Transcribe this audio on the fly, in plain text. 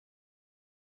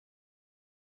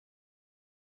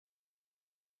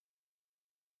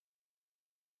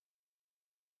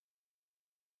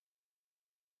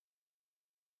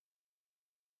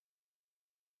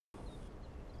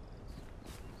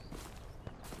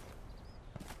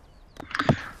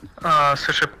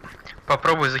Слушай,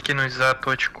 попробуй закинуть за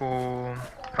точку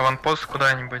аванпост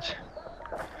куда-нибудь.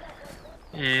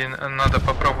 И надо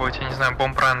попробовать, я не знаю,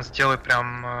 бомбран сделай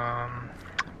прям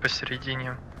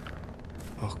посередине.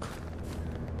 Ок.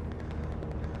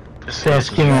 Все,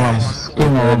 скинул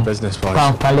вам.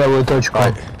 Там по левую точку.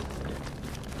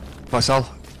 Пошел.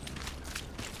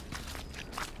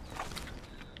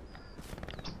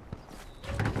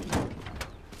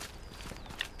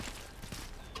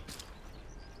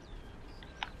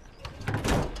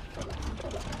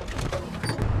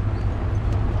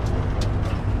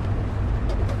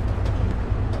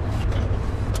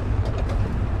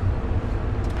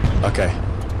 Okay.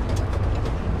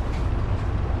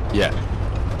 Yeah.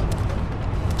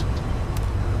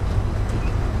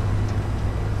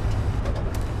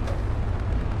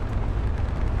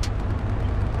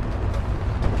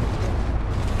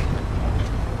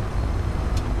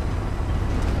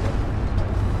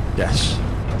 Yes.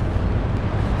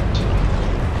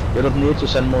 You don't need to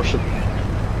send more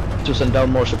send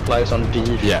down more supplies on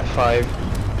D5.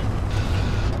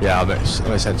 Yeah,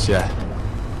 makes sense. Yeah.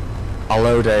 I'll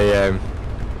load a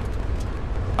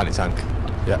anti-tank.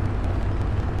 Yeah.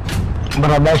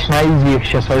 Бородач на изи их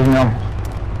сейчас возьмем.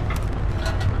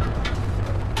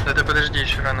 Да ты подожди,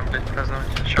 еще рано, блять, праздновать.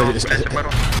 Еще, блять,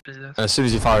 оборот, пиздец. As soon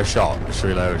as you fire a shot, just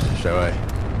reload straight away.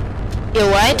 You're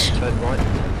white?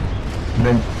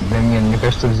 Да нет, мне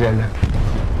кажется, взяли.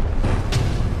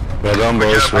 We're done,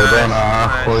 boys. We're done.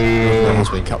 Охуеть. That one's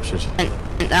been captured. And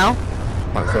now?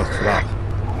 Might fuck for that.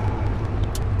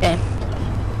 Okay.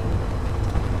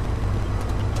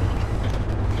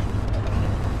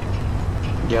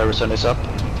 Garrison is up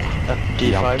at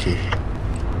D5. Yankee.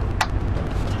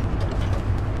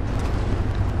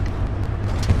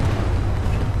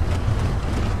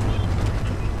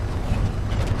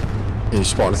 You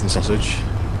spot anything, sausage?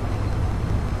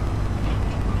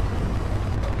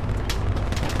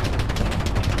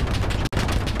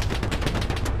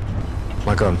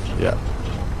 My gun, yeah.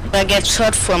 I get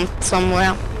shot from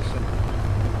somewhere.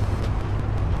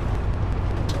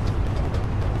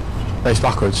 Face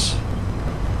backwards.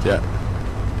 Yeah.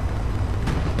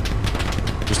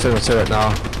 Just turn my turret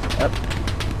now. Yep.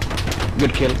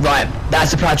 Good kill. Right, that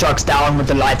supply truck's down with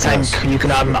the light tank. Yes. You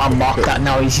can unmark that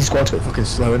now, easy squad. It's a bit fucking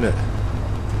slow, isn't it?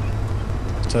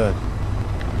 Turn.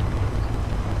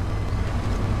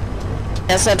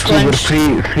 There's a Super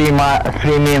trench.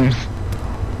 free memes.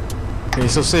 Can you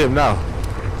still see him now?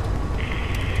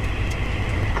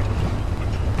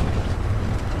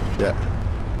 Yeah.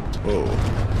 Whoa.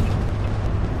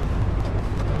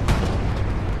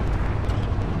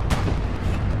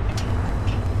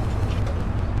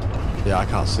 Yeah, I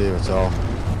can't see him at all.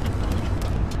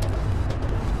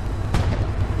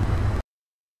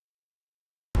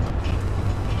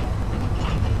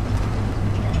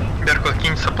 Беркут,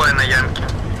 кинь supply на ямке.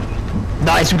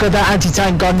 Nice, we've got that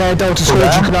anti-tank gun there, Delta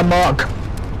Squad, you can unmark.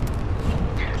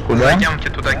 На ямке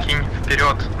туда кинь,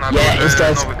 вперед. Надо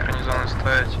уже новый гарнизон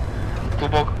ставить.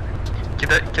 Глубоко.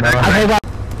 Кидай. Okay, right.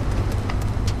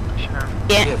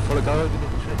 Yeah.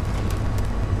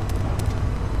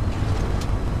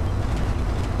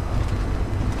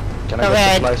 Can I get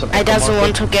Alright, supplies on I doesn't want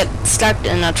market? to get stuck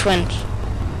in a trench.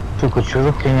 Сука, что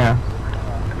за хуйня?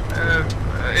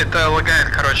 Это лагает,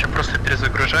 короче, просто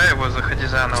перезагружай его, заходи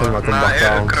заново.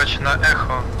 Короче, на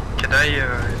эхо кидай эти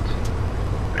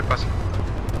припасы.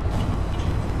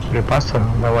 Припасы?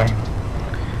 Давай.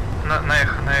 На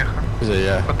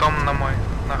эхо. Потом на мой,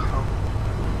 на хау.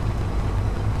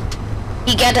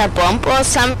 He get a bomb or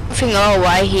something, or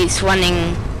why he's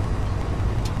running?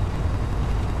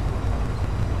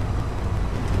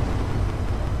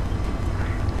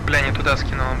 Бля, не туда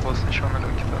скинул, он был сначала на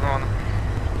люке. Ну ладно.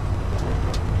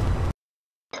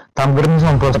 Там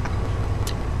гарнизон просто.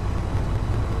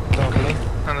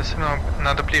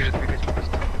 Надо ближе двигать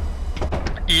просто.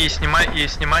 И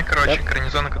снимай, короче,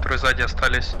 гарнизоны, которые сзади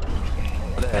остались.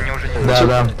 Они уже не...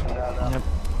 Да.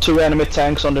 Two enemy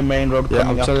tanks on the main road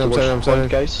coming up towards point,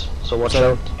 guys. So watch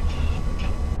out.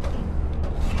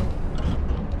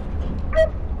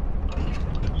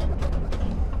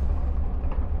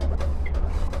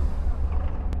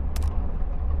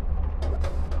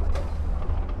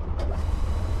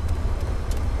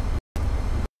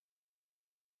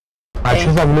 А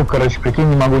что за глюк, короче, прикинь,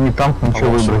 не могу ни танк,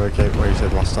 ничего выбрать.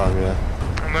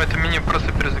 Ну это меня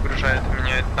просто перезагружает, у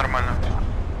меня это нормально.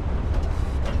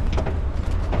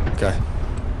 Okay.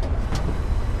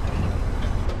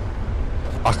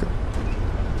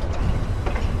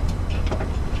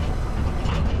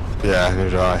 Yeah, neither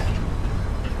do I.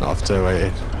 Not after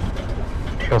waiting.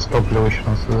 Сейчас топливо еще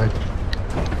надо создать.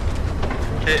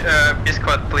 B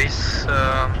squad, please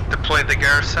deploy the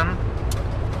garrison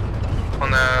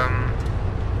on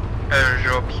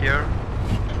airdrop here.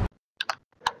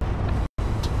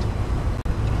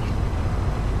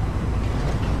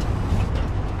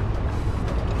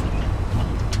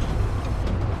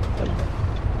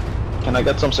 Can I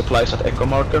get some supplies at Echo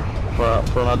Marker for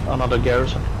another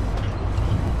garrison?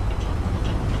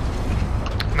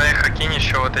 На их окинь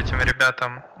еще вот этим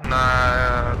ребятам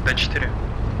на D4.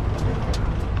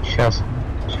 Сейчас.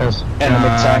 Enemy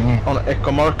tank on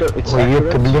Echo Marker, it's Ой,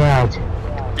 блядь.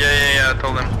 Я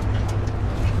told them.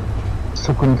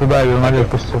 Сука, не туда, я налево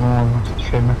пустил, можно,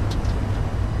 случайно.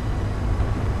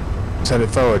 Send it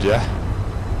forward, yeah?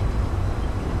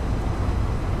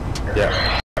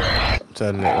 Yeah.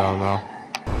 Turning it around now.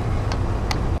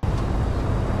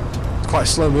 It's quite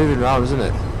slow moving around, isn't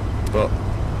it? But...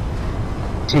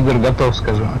 Тигр готов,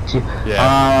 скажу.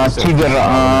 Yeah. Тигр,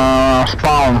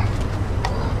 спаун.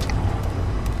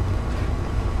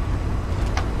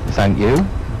 Thank you.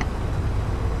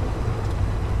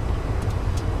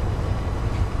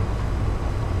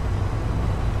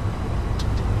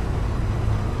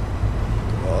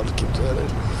 Oh, I'll keep turning.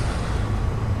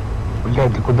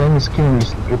 Блядь, ты куда не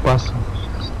скинулись припасы?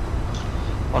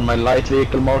 On my light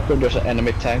vehicle marker, there's an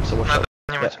enemy tank, so watch out.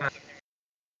 Внимательно.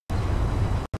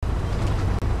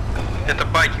 Это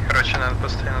баги, короче, надо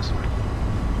постоянно смотреть.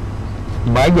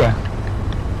 Баги?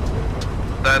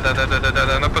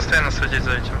 Да, но постоянно следить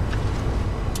за этим.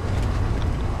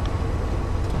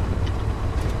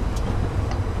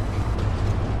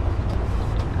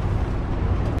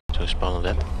 Zo spannend,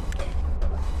 hè?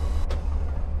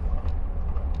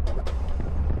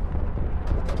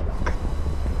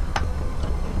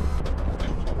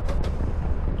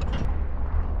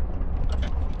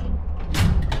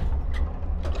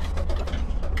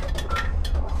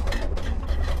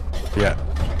 Yeah.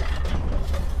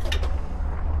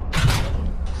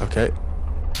 Okay.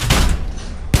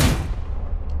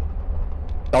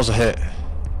 That was a hit.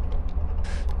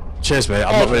 Cheers, mate.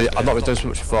 I'm not really doing so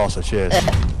much before, so cheers.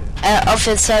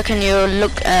 Officer, can you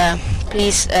look,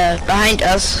 please, behind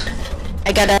us?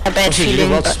 I got a bad Actually, feeling. you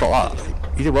did well to spot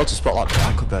that. You did well to spot that.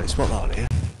 I could barely spot that on here.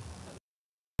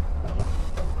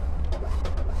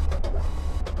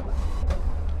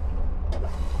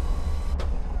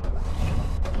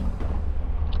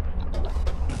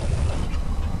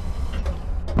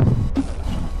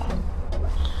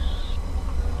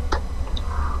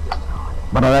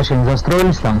 Бородачи не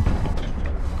застроились там?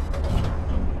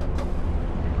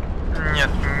 Нет,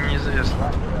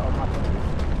 неизвестно.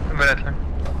 Вряд ли.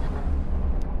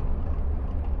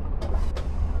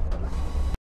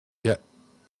 Yeah.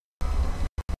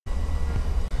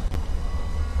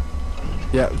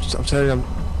 Yeah, I'm turning.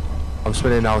 I'm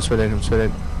spinning now. I'm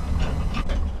spinning.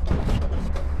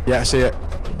 Yeah, I see it.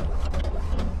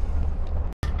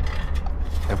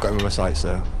 I've got him in my sights,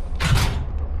 so.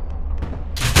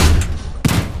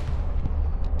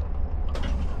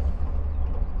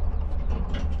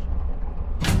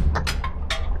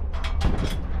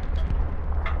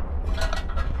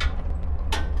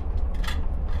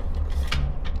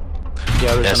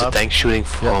 There's a tank shooting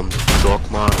from dog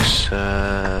marks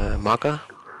marker.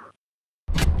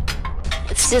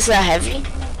 Is this a heavy?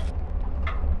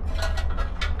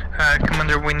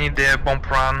 Commander, we need the bomb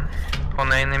run on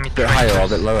the enemy. A bit higher or a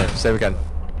bit lower. Same again.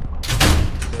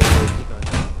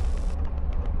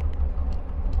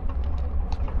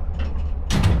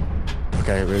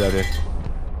 Okay, reloading.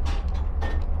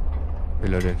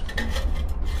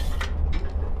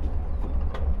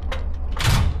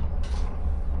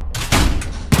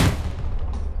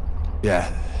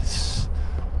 Yeah.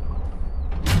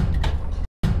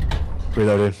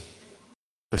 Reloading.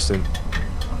 Listen.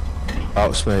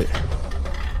 Outs, mate.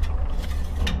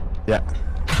 Yeah.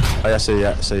 Oh, yeah, see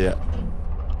ya.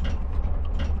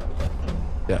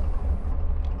 Yeah.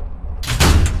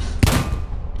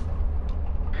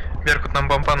 Беркут, нам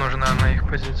бомба нужна на их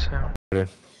позицию.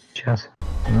 Сейчас.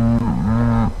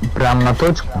 Прям на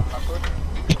точку?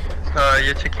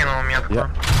 Я тебе кинул метку. Yeah.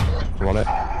 Want it?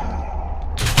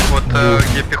 Вот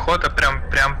где пехота,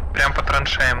 прям по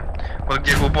траншеям. Вот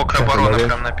где глубокая оборона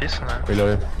прям написано.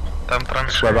 Reloading. Там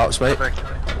траншеи. Whereabouts, mate?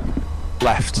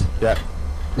 Left. Yeah.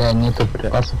 Да, нету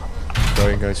припасов.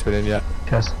 Going, spinning, yeah.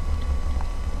 Сейчас.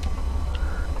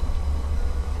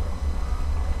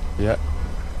 Yeah.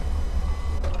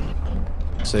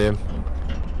 See him.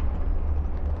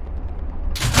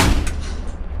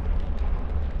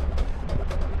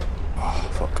 Oh,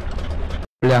 fuck.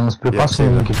 Бля, ну с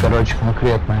припасами, короче,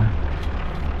 конкретные.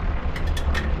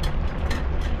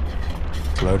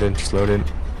 Just loading.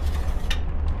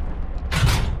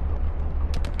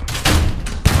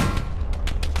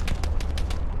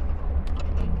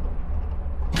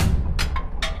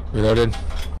 Reloading.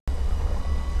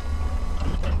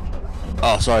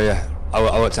 Oh, sorry, yeah. I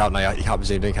worked out now, you can't be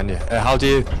zoomed in, can you? How do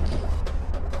you...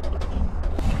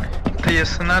 Ты,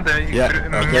 если надо,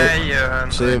 меняй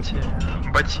эти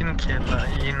ботинки, да,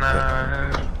 и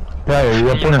на... Да, я и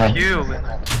понял. на fuel, и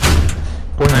на...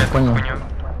 Понял.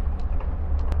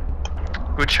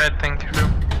 Good shot, thank you.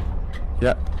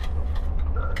 Yeah.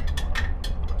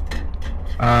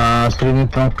 Средний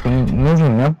танк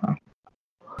нужен, нет?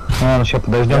 Ну ладно, сейчас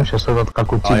подождем, сейчас этот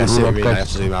как уйти. Oh, yeah, see what I mean, I have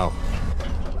to zoom out.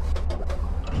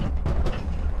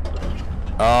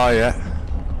 Oh, yeah.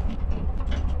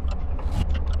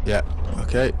 Yeah,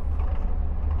 okay.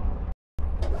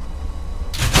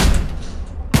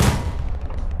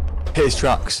 Hit his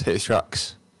tracks.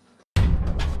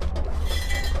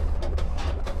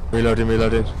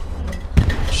 Reloading.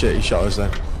 Shit, he shot us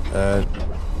then.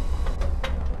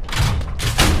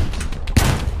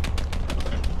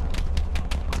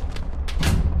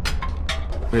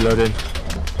 Reloading.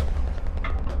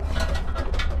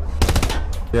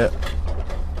 Yeah.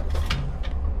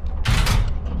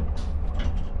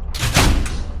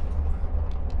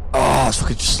 Oh, it's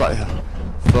fucking just like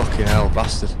fucking hell,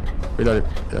 bastard. Reload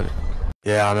it.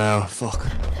 Yeah, I know. Fuck.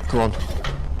 Come on.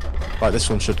 Right, this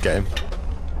one should get him.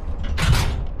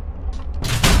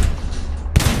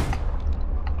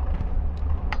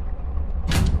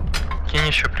 Кинь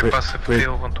еще припасы в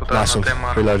тыл, вон туда, nice на one.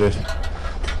 демар. Reloaded.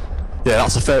 Yeah,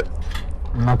 that's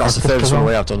the furthest one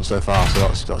we have done so far, so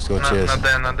that's good. Cheers.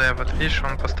 На Д, вот видишь,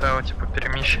 он поставил типа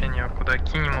перемещение, куда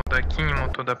кинь ему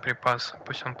туда припасы,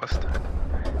 пусть он поставит.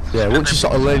 Yeah, once you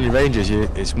sort of learn your ranges, you're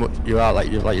right,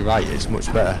 it's much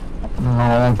better.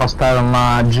 Ну, он поставил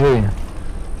на G.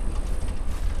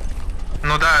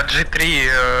 Ну да,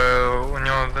 G3, у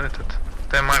него этот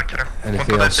Т-маркер. Он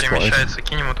туда перемещается,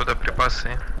 кинь ему туда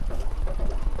припасы.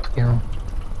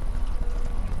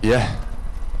 Yeah.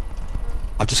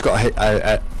 I've just got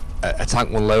a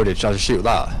tank one loaded, shall I just shoot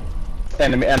that?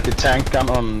 Enemy anti-tank gun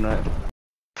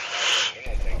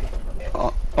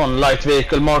on light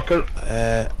vehicle marker.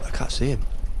 I can't see him.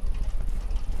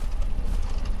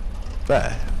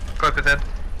 There. Copy that.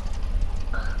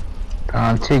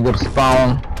 Tiger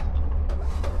spawn.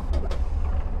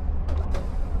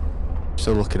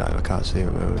 Still looking at him, I can't see him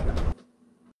at the moment.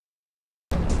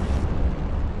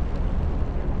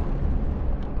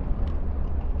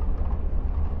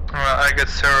 I got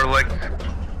zero like...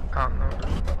 Oh, no.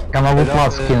 Я могу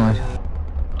флаг скинуть.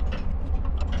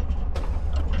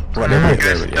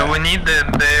 Guys, do we need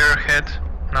their head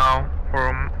now or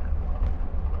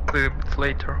a bit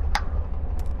later?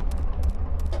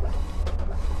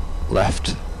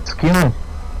 Left. Скинул?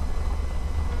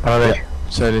 Правда.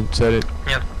 Turn in.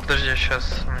 Нет, подожди,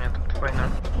 сейчас у меня тут война.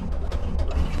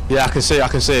 Yeah, I can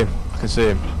see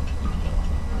him.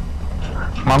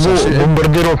 Могу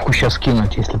бомбардировку сейчас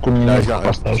скинуть, если ты мне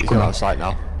поставишь.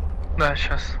 Да,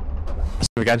 сейчас.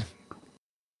 Again.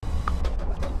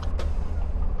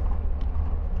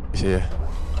 He's here.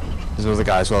 There's another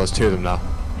guy as well, there's two of them now.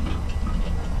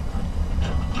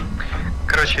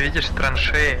 Короче, видишь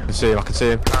траншеи? I can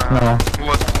see him.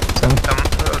 Вот, там,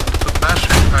 тут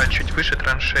наши, чуть выше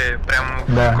траншеи, прямо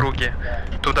в круге.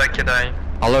 Туда кидай.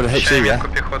 I'll load a HE, yeah?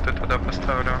 Пехоты туда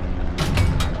поставлю.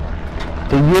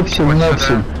 Ты ёпсель.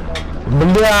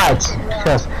 Блять,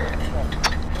 сейчас.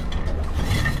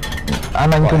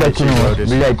 Она не туда кинулась,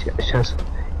 блять, сейчас.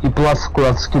 И пласт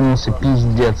куда-то скинулся,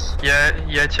 пиздец. Я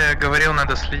тебе говорил,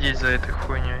 надо следить за этой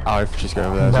хуйней.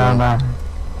 Да.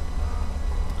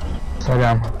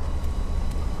 Сорян.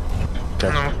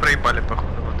 Ну, мы проебали,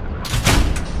 походу, вот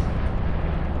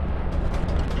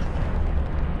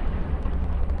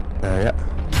это. Yeah.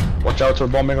 Watch out for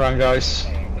bombing run, guys.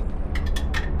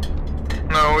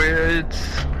 No,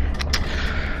 it's...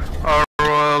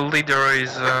 Our leader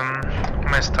is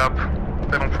messed up.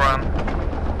 They don't run.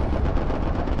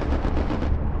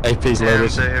 AP's loaded.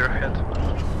 And they're ahead.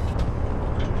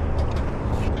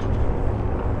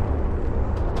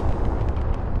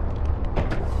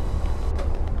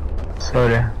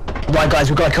 Sorry. Right guys,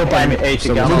 we got killed by an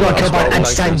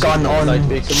anti-tank gun on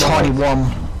Charlie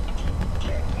 1.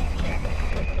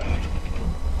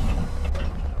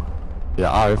 Yeah,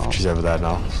 our infantry's over there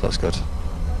now, so that's good.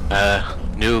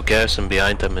 New garrison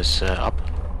behind them is up.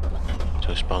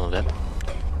 So spawn on that.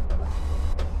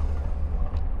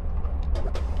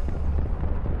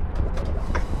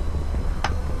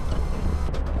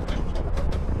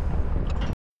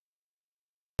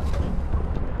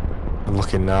 I'm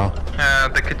looking now.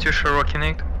 The Katyusha rocking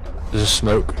it. There's a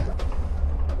smoke.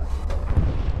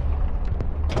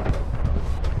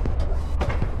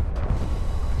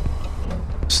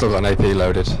 Still got an AP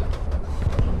loaded.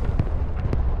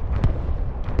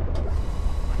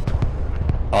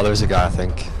 Oh, there is a guy, I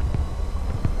think.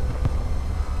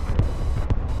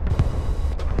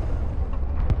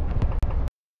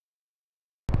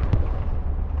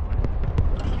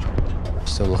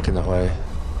 Still looking that way.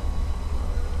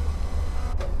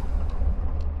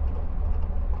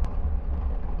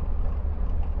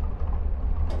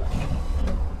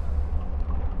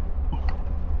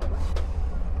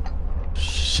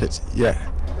 Shit, yeah.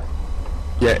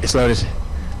 Yeah, it's loaded.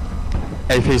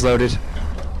 AP's loaded.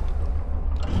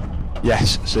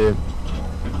 Yes, see him.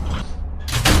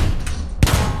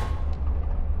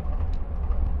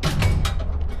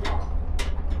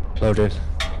 Loaded.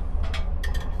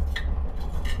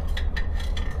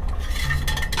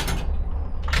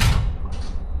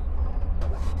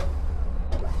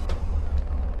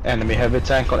 Enemy heavy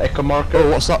tank on echo marker. Oh,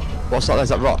 what's that? What's that? Is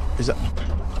that rock? Is that?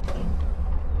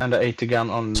 And the 80 gun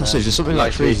on. Sausage, there's something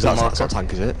like trees. That's not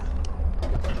tank, is it?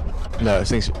 No, I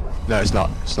think. No, it's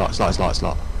not. It's not. It's not. It's not. It's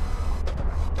not.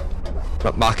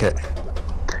 Mark it.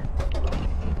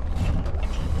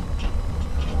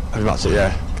 Have you marked it?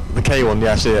 Yeah. The K one.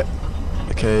 Yeah, I see it.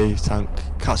 The K tank.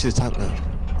 Can't see the tank though.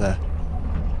 There.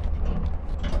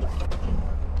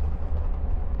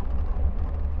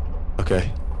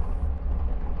 Okay.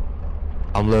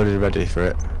 I'm loaded and ready for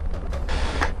it.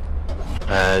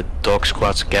 Dog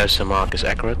squad's garrison mark is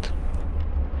accurate.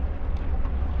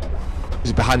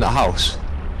 Is it behind that house?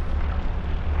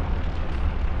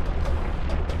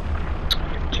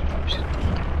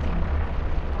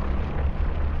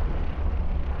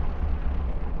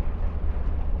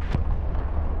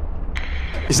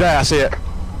 It's there, I see it.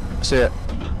 I see it.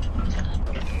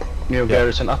 New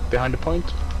garrison up behind the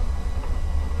point.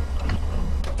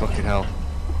 Fucking hell.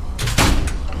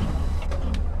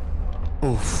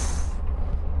 Oof.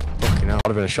 Fucking hell. I'd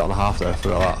have been a shot and a half there for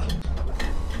that.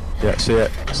 Yeah, see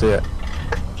it. See it.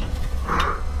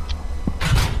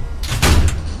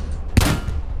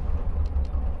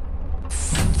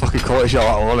 Fucking quality shot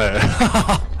that one, wasn't it?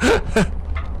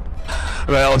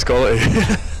 Mate, that was quality.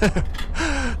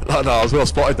 No, I was well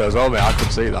spotted there as well, mate. I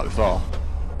couldn't see that before.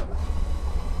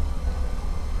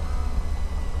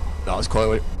 That was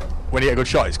quality. When you get a good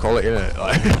shot, it's quality, isn't it?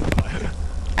 Like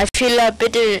I feel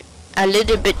a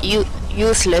little bit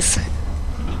useless.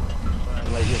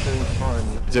 Like you're doing fine.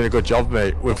 You're doing a good job,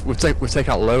 mate. We've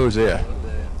taken out loads here.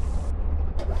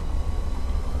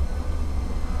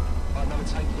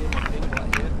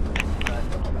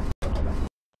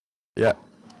 Yeah.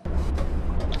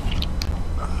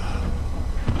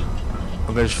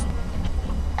 I'm gonna just...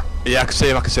 Yeah, I can see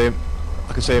him. I can see him.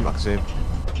 I can see him. I can see him.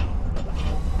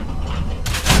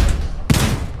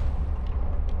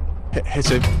 Hit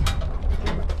him.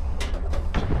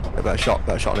 A better shot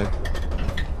on him.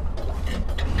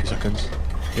 2 seconds.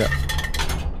 Yeah.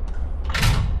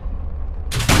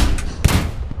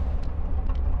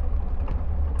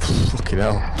 Fucking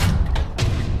hell.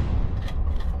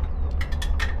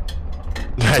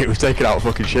 Mate, we've taken out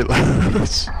fucking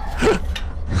shitloads.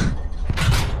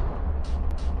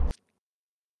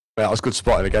 That was good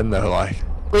spotting again though, like.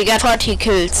 We got 40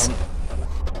 kills.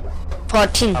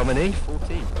 14. How many?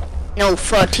 14? No,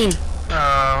 14.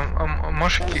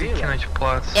 Можешь кинуть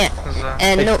плац? No.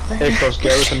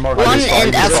 1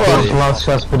 and A4. Плац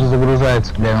сейчас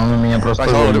перезагружается, блин, он у меня просто...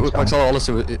 Bro,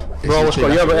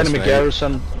 you have an enemy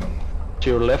garrison to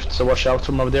your left, so watch out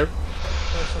from over there.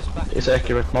 It's an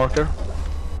accurate marker.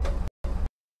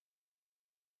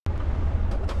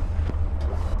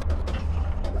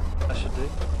 That should do.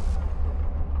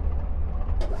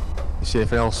 You see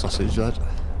anything else, sausage, lad?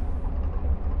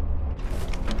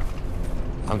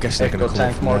 I'm guessing they're gonna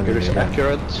tank marker is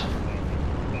accurate.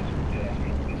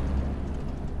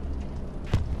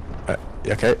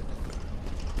 Okay.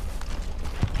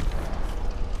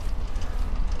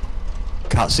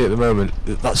 Can't see it at the moment.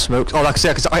 That smoke. Oh, I can see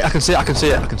it. I can see it. I can see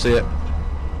it. I can see it.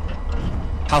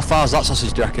 How far is that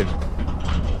sausage, do you reckon?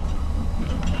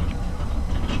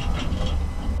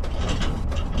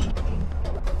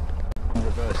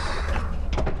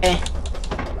 Okay.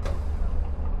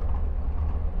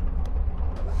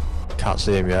 Can't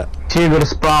see him yet. Tiger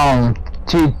spawn.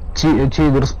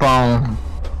 Tiger spawn.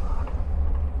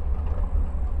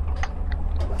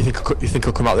 You think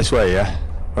he'll come out this way? Yeah.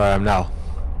 Where I am now.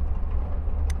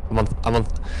 I'm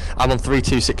on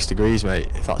 326 degrees,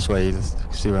 mate. If that's where you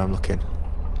see where I'm looking.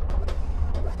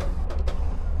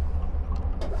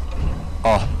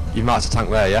 Oh, you marked a tank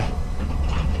there, yeah.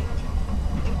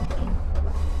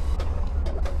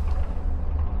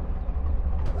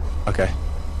 Okay.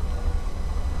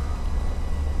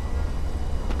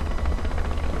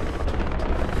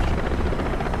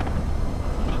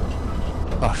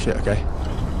 Oh shit, okay.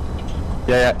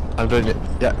 Yeah, I'm doing it,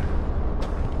 yeah.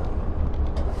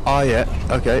 Oh yeah,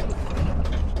 okay.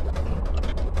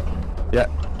 Yeah,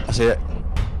 I see it.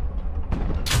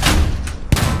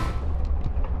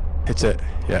 Hit it,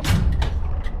 yeah.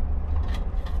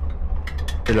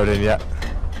 Reloading, yeah.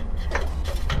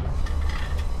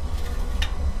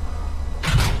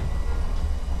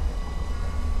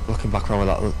 Looking back around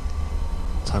where that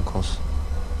tank was.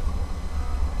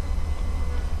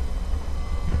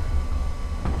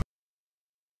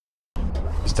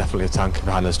 There's definitely a tank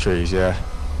behind those trees, yeah.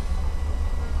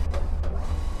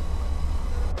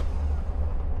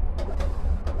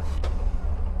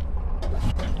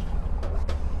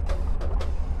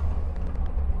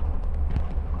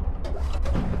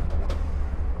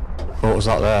 What was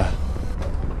that there?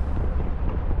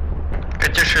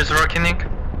 Katyusha is rocking.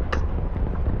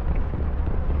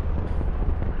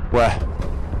 Where?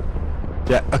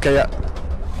 Yeah, okay, yeah.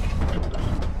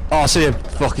 Oh, I see him.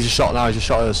 Fuck, he's just shot now, he's just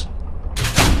shot us.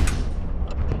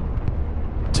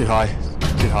 Too high.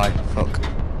 Too high. Fuck.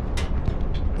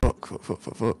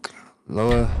 Fuck.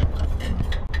 Lower.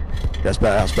 Yeah, that's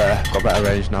better, that's better. Got better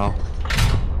range now.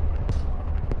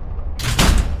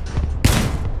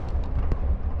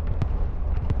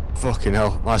 Fucking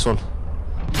hell, nice one.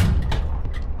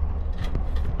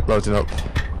 Loading up.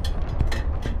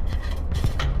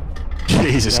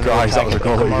 Jesus Christ, that was a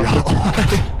quality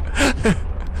shot.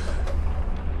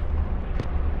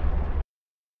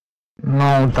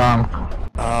 No tank.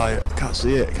 Ah, yeah, can't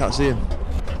see it, can't see him.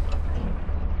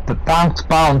 The tank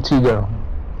spawn Tiger.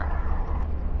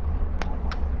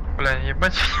 Бля,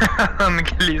 ебать,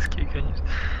 английский, конечно.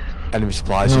 Enemy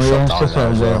supplies Ну are я shot все down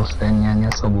there as свое well. состояние не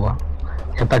особо.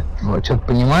 Я так что-то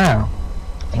понимаю,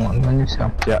 вот, но не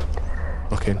все. Yeah,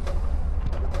 looking.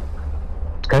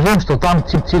 Скажи им, что там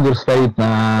тип Тигр стоит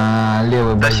на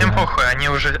левой Да базе. всем похуй, они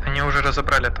уже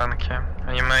разобрали танки.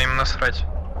 Им насрать.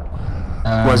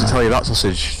 Where does it tell you that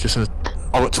sausage? Just a...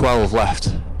 Oh, at 12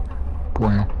 left.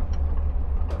 Понял.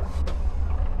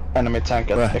 Enemy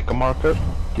tank at Where? Echo marker.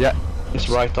 Yeah. It's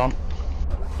right on.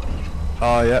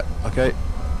 Oh, yeah, okay.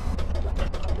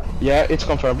 Yeah, it's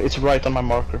confirmed. It's right on my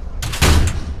marker.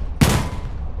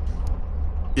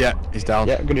 Yeah, he's down.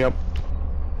 Yeah, good job.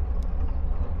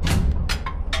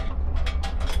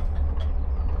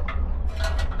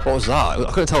 What was that? I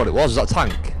couldn't tell what it was. Was that a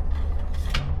tank?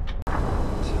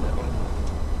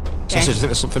 Sausage, I think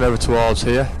there's something over towards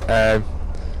here.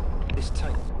 This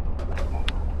tank.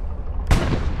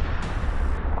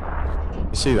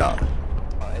 You see that?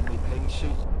 Enemy ping,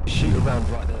 shoot around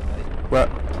right there, mate. Where?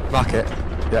 Mark it.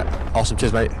 Yeah. Awesome.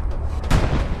 Cheers, mate.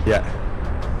 Yeah.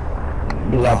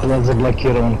 Да, план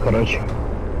заблокирован, короче.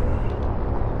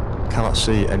 Cannot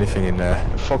see anything in there.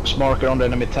 Fox marker on the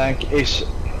enemy tank is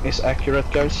accurate,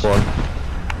 guys. Go on.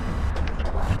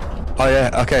 Oh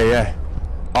yeah. Okay. Yeah.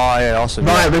 Oh yeah. Awesome.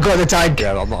 Right, Yeah. we've got the tank.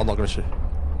 Yeah. I'm not gonna shoot.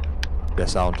 Yeah.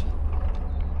 Sound.